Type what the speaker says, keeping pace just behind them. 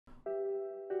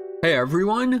Hey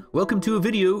everyone, welcome to a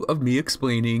video of me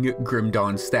explaining Grim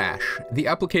Dawn Stash, the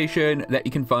application that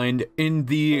you can find in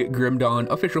the Grim Dawn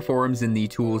official forums in the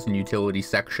tools and utilities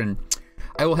section.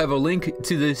 I will have a link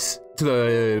to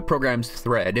the program's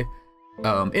thread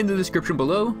in the description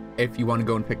below if you want to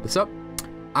go and pick this up.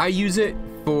 I use it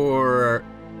for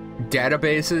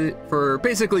databases, for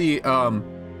basically, I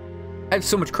have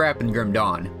so much crap in Grim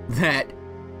Dawn that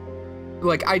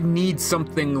like I need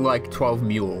something like 12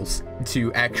 mules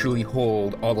to actually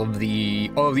hold all of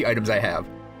the items I have.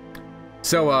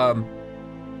 So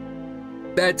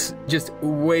that's just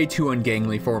way too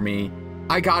ungainly for me.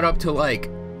 I got up to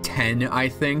like 10, I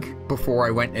think, before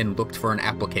I went and looked for an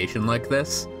application like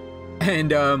this. And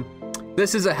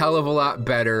this is a hell of a lot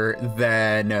better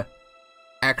than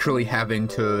actually having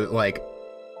to like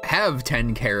have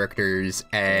 10 characters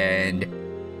and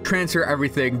transfer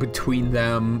everything between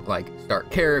them, like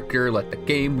start character, let the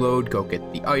game load, go get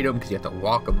the item because you have to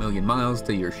walk a million miles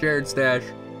to your shared stash,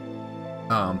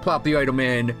 plop the item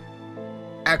in,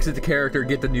 exit the character,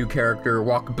 get the new character,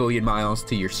 walk a billion miles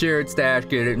to your shared stash,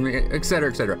 get it, etc,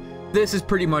 etc. This is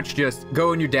pretty much just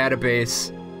go in your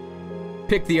database,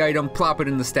 pick the item, plop it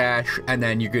in the stash, and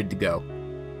then you're good to go.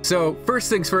 So first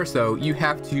things first though, you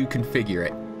have to configure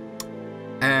it,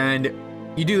 and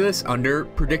you do this under,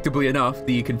 predictably enough,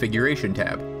 the Configuration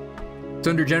tab. So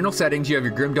under General Settings, you have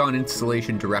your Grim Dawn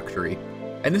installation directory.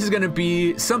 And this is going to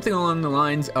be something along the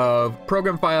lines of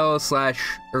program files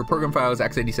program files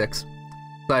x86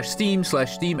 /steam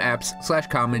 /steam apps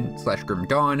 /common /Grim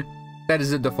Dawn. That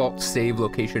is the default save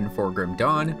location for Grim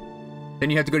Dawn. Then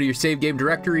you have to go to your save game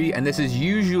directory, and this is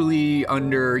usually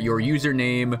under your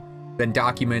username, then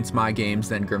documents, my games,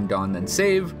 then Grim Dawn, then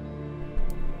save.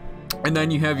 And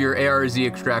then you have your ARZ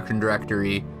extraction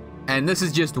directory, and this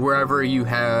is just wherever you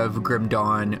have Grim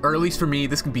Dawn, or at least for me,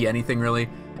 this can be anything really.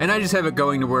 And I just have it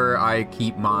going to where I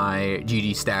keep my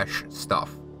GD stash stuff.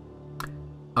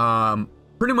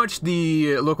 Pretty much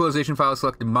the localization file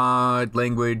selected mod,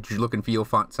 language, look and feel,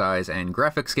 font size, and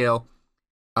graphic scale.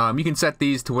 You can set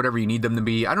these to whatever you need them to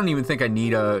be. I don't even think you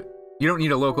don't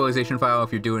need a localization file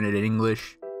if you're doing it in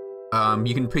English.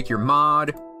 You can pick your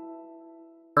mod.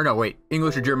 Or no, wait,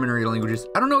 English or German or your languages.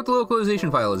 I don't know what the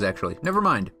localization file is, actually. Never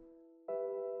mind.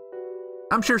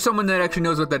 I'm sure someone that actually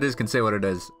knows what that is can say what it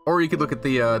is. Or you could look at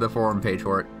the forum page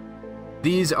for it.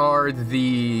 These are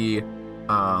the,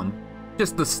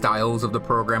 just the styles of the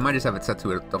program. I just have it set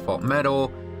to a default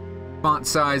metal, font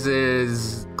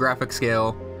sizes, graphic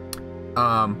scale.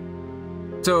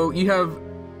 So you have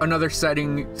another set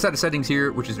of settings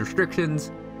here, which is restrictions.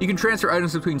 You can transfer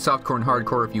items between softcore and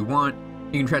hardcore if you want.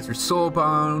 You can transfer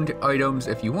soulbound items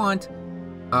if you want.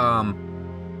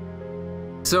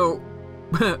 So,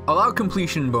 allow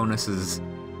completion bonuses.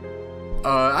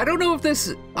 I don't know if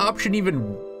this option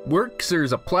even works or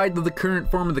is applied to the current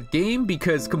form of the game,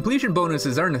 because completion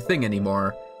bonuses aren't a thing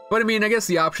anymore. But I mean, I guess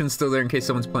the option's still there in case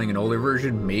someone's playing an older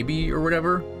version, maybe, or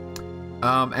whatever.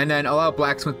 And then allow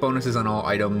blacksmith bonuses on all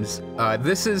items.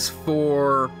 This is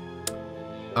for,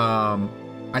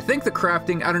 I think the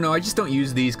crafting, I don't know, I just don't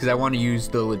use these because I want to use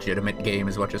the legitimate game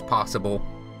as much as possible.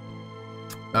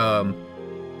 And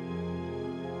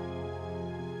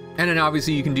then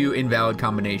obviously you can do invalid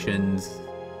combinations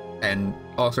and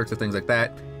all sorts of things like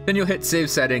that. Then you'll hit save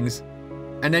settings,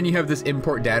 and then you have this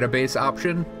import database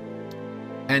option.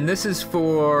 And this is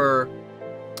for,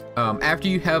 after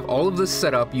you have all of this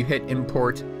set up, you hit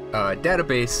import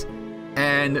database,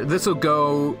 and this will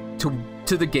go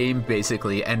to the game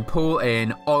basically and pull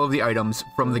in all of the items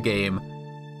from the game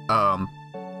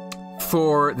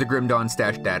for the Grim Dawn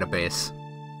Stash database.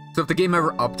 So if the game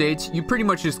ever updates, you pretty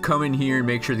much just come in here and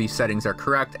make sure these settings are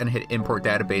correct and hit import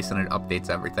database, and it updates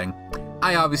everything.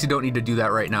 I obviously don't need to do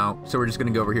that right now, so we're just going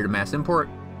to go over here to mass import.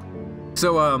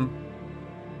 So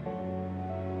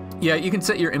yeah, you can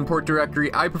set your import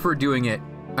directory. I prefer doing it,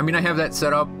 I mean, I have that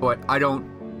set up, but I don't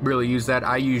really use that.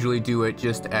 I usually do it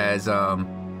just as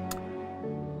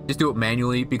just do it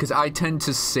manually, because I tend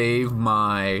to save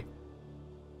my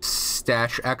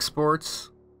stash exports.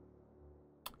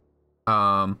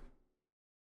 Where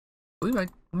the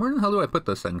hell do I put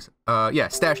those things? Yeah,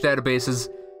 stash databases.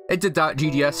 It's a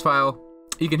 .gds file.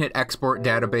 You can hit export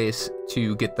database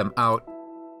to get them out,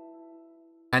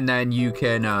 and then you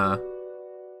can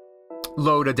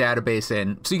load a database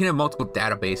in. So you can have multiple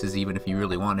databases even if you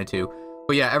really wanted to.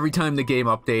 But yeah, every time the game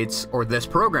updates, or this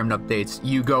program updates,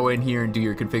 you go in here and do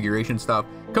your configuration stuff,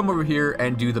 come over here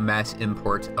and do the mass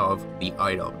import of the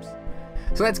items.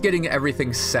 So that's getting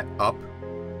everything set up.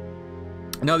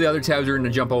 Now the other tabs are going to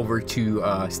jump over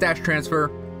to stash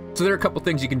transfer. So there are a couple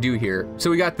things you can do here. So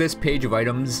we got this page of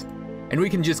items. And we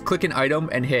can just click an item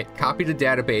and hit copy to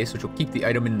database, which will keep the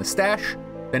item in the stash,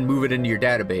 then move it into your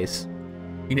database.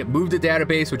 You can hit move to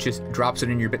database, which just drops it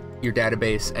in your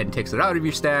database and takes it out of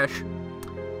your stash.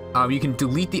 You can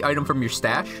delete the item from your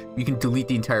stash. You can delete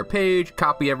the entire page,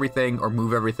 copy everything, or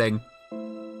move everything.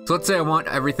 So let's say I want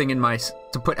everything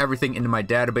to put everything into my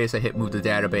database. I hit move to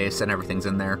database and everything's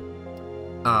in there.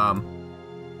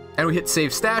 And we hit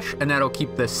save stash, and that'll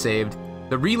keep this saved.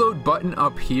 The reload button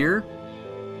up here,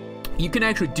 you can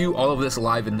actually do all of this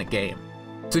live in the game.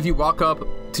 So if you walk up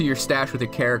to your stash with a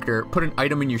character, put an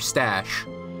item in your stash,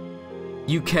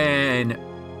 you can,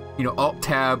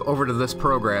 Alt-Tab over to this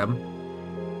program,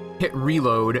 hit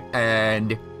reload,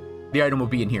 and the item will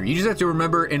be in here. You just have to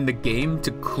remember in the game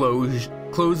to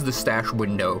close the stash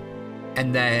window,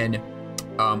 and then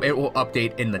it will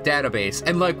update in the database.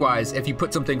 And likewise, if you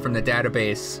put something from the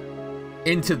database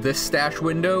into this stash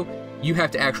window, you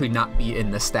have to actually not be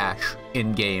in the stash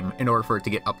in-game in order for it to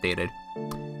get updated.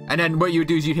 And then what you would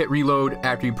do is you'd hit reload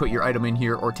after you put your item in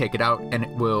here or take it out, and it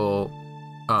will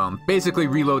basically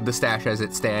reload the stash as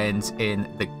it stands in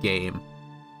the game.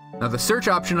 Now the search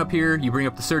option up here, you bring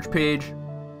up the search page,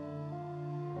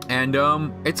 and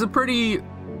it's a pretty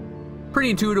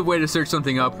intuitive way to search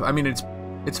something up. I mean,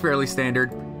 it's fairly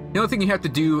standard. The only thing you have to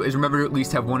do is remember to at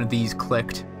least have one of these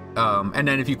clicked, and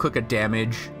then if you click a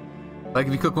damage, like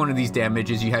if you click one of these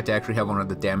damages, you have to actually have one of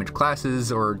the damage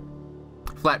classes or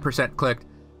flat % clicked.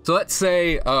 So let's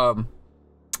say, and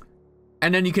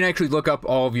then you can actually look up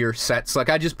all of your sets. Like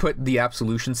I just put the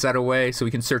Absolution set away so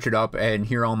we can search it up and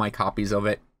hear all my copies of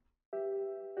it.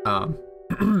 So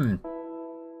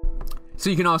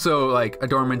you can also, like,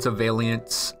 Adornments of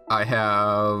Valiance, I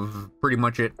have pretty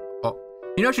much it all.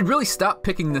 I should really stop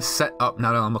picking this set up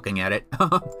now that I'm looking at it.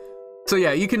 So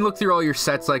yeah, you can look through all your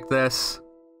sets like this.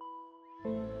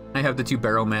 I have the 2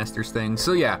 Barrel Masters things.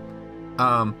 So yeah,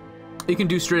 you can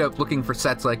do straight up looking for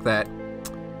sets like that.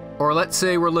 Or let's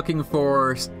say we're looking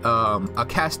for a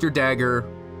Caster Dagger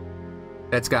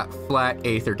that's got flat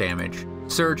Aether damage.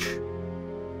 Search.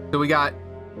 So we got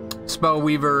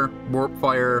Spellweaver, Warp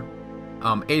Fire,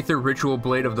 Aether Ritual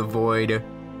Blade of the Void,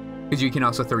 because you can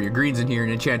also throw your greens in here,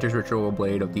 and Enchanter's Ritual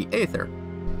Blade of the Aether.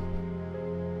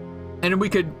 And we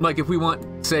could, like, if we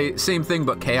want, say, same thing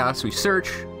but Chaos, we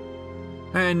search,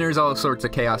 and there's all sorts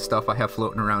of Chaos stuff I have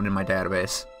floating around in my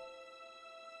database.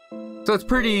 So it's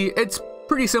pretty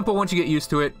simple once you get used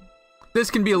to it. This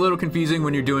can be a little confusing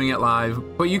when you're doing it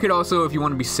live, but you could also, if you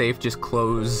want to be safe, just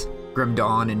close Grim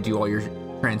Dawn and do all your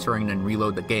transferring and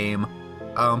reload the game.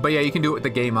 But yeah, you can do it with the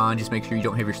game on. Just make sure you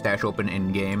don't have your stash open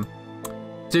in-game.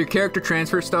 So your character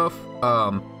transfer stuff,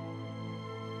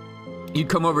 you'd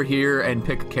come over here and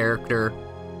pick a character.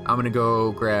 I'm gonna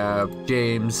go grab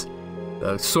James,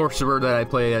 the sorcerer that I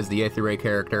play as the Aether Ray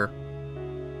character.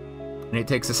 And it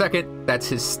takes a second. That's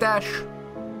his stash.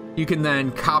 You can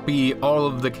then copy all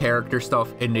of the character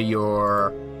stuff into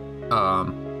your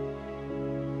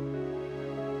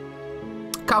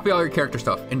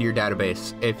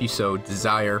database if you so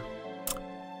desire.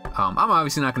 I'm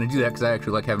obviously not going to do that because I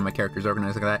actually like having my characters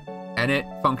organized like that. And it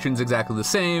functions exactly the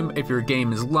same. If your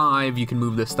game is live, you can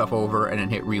move this stuff over and then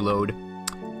hit reload.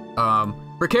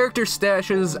 For character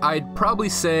stashes, I'd probably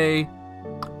say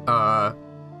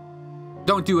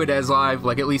don't do it as live.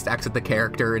 Like, at least exit the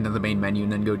character into the main menu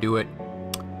and then go do it.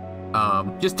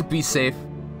 Just to be safe.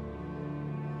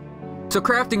 So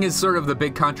crafting is sort of the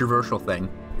big controversial thing.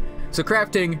 So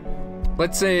crafting,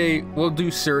 let's say we'll do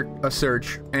a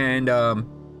search, and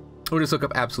we'll just look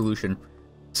up Absolution.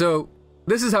 So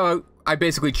this is how I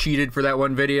basically cheated for that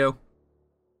one video.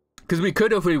 Because we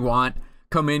could, if we want,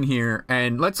 come in here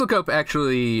and let's look up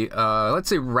actually, let's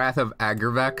say Wrath of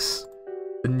Agravax,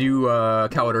 the new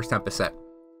Calidor's Tempest set.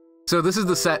 So this is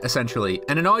the set essentially,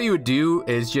 and then all you would do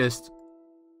is just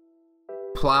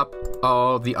plop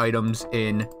all the items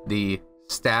in the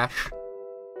stash,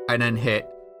 and then hit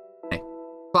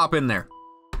plop in there,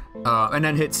 and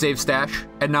then hit save stash,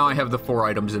 and now I have the 4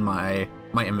 items in my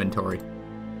inventory.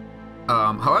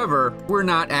 However, we're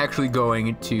not actually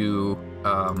going to do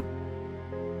that.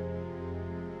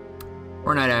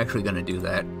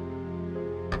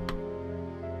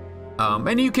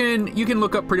 And you can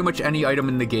look up pretty much any item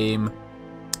in the game,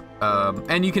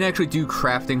 and you can actually do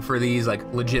crafting for these, like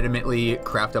legitimately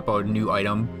craft up a new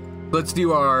item. Let's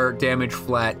do our damage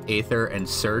flat Aether and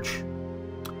search.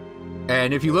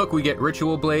 And if you look, we get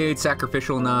Ritual Blade,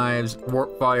 Sacrificial Knives,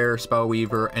 Warp Fire,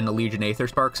 Spellweaver, and the Legion Aether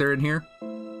Sparks are in here.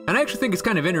 And I actually think it's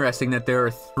kind of interesting that there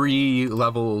are 3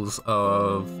 levels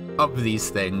of these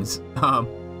things.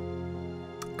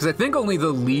 Because I think only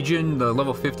the Legion, the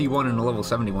level 51 and the level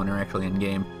 71 are actually in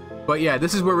game. But yeah,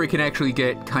 this is where we can actually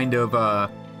get kind of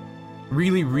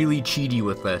really, really cheaty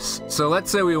with this. So let's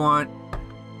say we want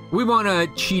to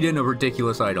cheat in a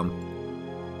ridiculous item.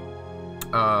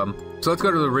 So let's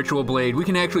go to the Ritual Blade. We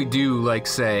can actually do, like,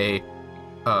 say,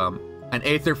 an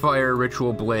Aether Fire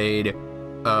Ritual Blade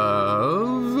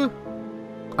of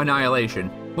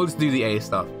Annihilation. We'll just do the A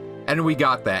stuff. And we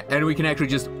got that. And we can actually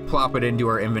just plop it into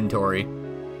our inventory.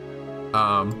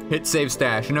 Hit Save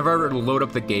Stash. And if I were to load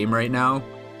up the game right now,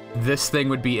 this thing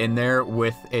would be in there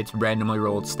with its randomly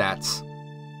rolled stats.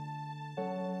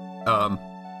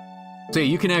 So yeah,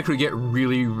 you can actually get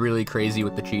really, really crazy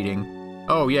with the cheating.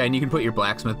 Oh yeah, and you can put your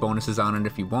blacksmith bonuses on it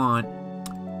if you want.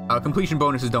 Completion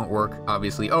bonuses don't work,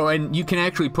 obviously. Oh, and you can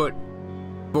actually put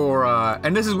for,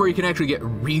 and this is where you can actually get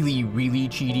really, really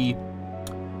cheaty.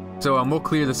 So we'll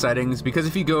clear the settings, because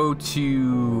if you go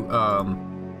to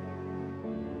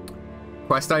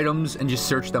quest items and just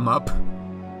search them up,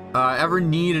 ever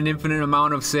need an infinite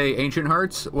amount of, say, ancient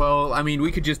hearts? Well, I mean,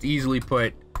 we could just easily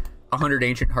put 100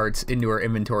 ancient hearts into our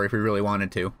inventory if we really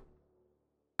wanted to.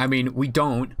 I mean, we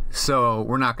don't, so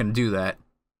we're not going to do that.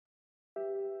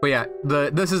 But yeah,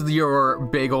 this is your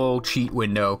big old cheat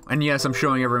window. And yes, I'm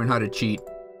showing everyone how to cheat,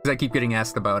 because I keep getting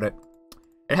asked about it.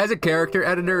 It has a character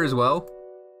editor as well.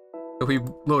 If we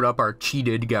load up our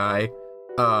cheated guy,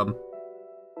 I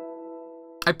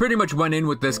pretty much went in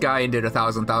with this guy and did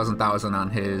 1,000 on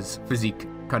his physique,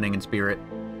 cunning, and spirit.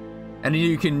 And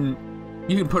you can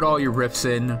put all your riffs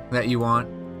in that you want.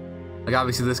 Like,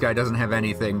 obviously this guy doesn't have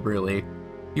anything, really.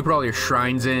 You put all your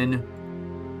shrines in.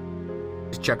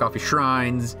 Just check off your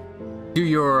shrines. Do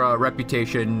your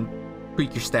reputation.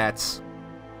 Tweak your stats.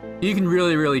 You can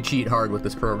really, really cheat hard with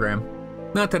this program.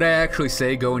 Not that I actually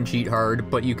say go and cheat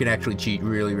hard, but you can actually cheat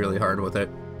really, really hard with it.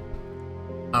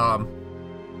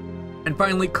 And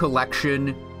finally,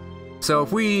 collection. So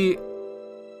if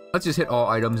let's just hit all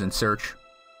items and search.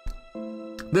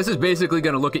 This is basically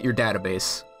going to look at your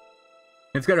database.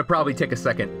 It's going to probably take a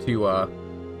second to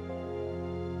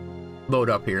load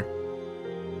up here.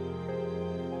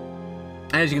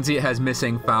 As you can see, it has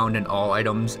missing, found, and all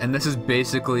items. And this is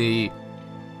basically,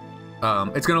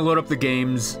 it's going to load up the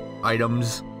game's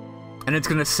items, and it's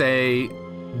going to say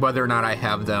whether or not I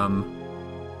have them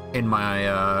in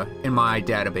my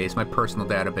database, my personal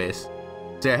database.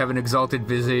 Say I have an Exalted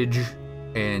Visage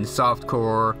in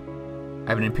Softcore. I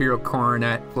have an Imperial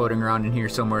Coronet floating around in here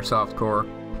somewhere, Softcore.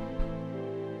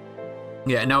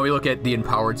 Yeah, now we look at the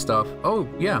empowered stuff. Oh,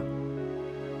 yeah.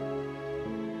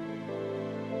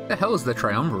 What the hell is the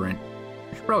Triumvirate?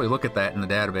 I should probably look at that in the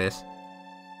database.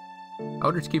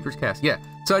 Outer Keeper's Cast. Yeah,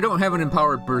 so I don't have an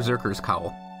empowered Berserker's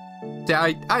Cowl. See,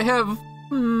 I have...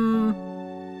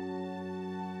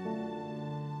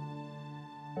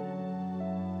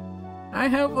 I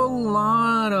have a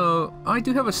lot of... I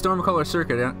do have a Stormcaller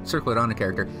Circlet on a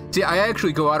character. See, I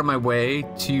actually go out of my way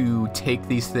to take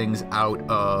these things out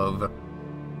of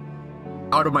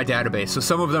my database. So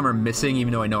some of them are missing,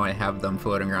 even though I know I have them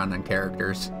floating around on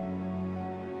characters.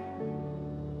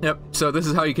 Yep, so this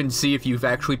is how you can see if you've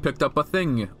actually picked up a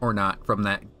thing or not from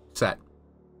that set.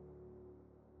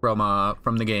 From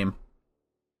the game.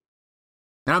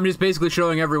 And I'm just basically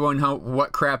showing everyone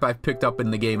what crap I've picked up in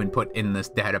the game and put in this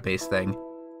database thing.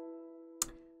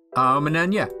 And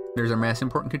then, yeah, there's our mass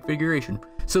important configuration.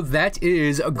 So that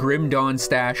is a Grim Dawn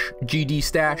Stash, GD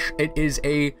Stash. It is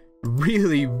a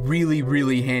really, really,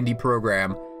 really handy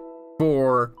program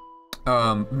for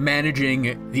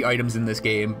managing the items in this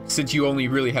game, since you only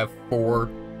really have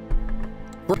four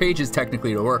pages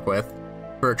technically to work with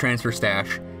for a transfer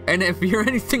stash. And if you're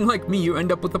anything like me, you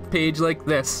end up with a page like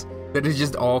this that is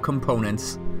just all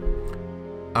components.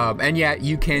 And yeah,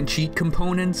 you can cheat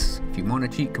components if you want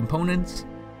to cheat components.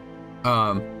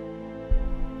 Yeah,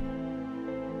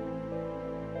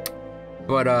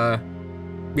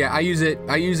 I use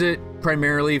it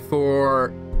primarily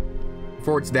for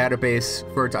its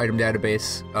database, for its item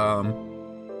database,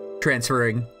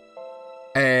 transferring.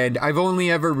 And I've only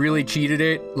ever really cheated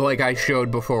it like I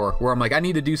showed before, where I'm like, I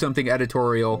need to do something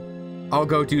editorial. I'll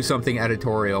go do something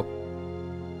editorial.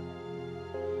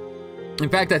 In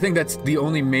fact, I think that's the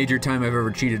only major time I've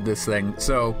ever cheated this thing.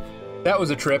 So, that was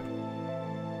a trip.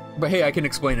 But hey, I can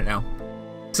explain it now.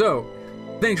 So,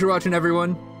 thanks for watching,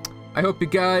 everyone. I hope you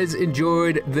guys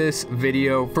enjoyed this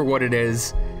video for what it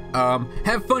is.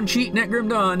 Have fun cheating at Grim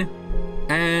Dawn,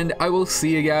 and I will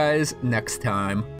see you guys next time.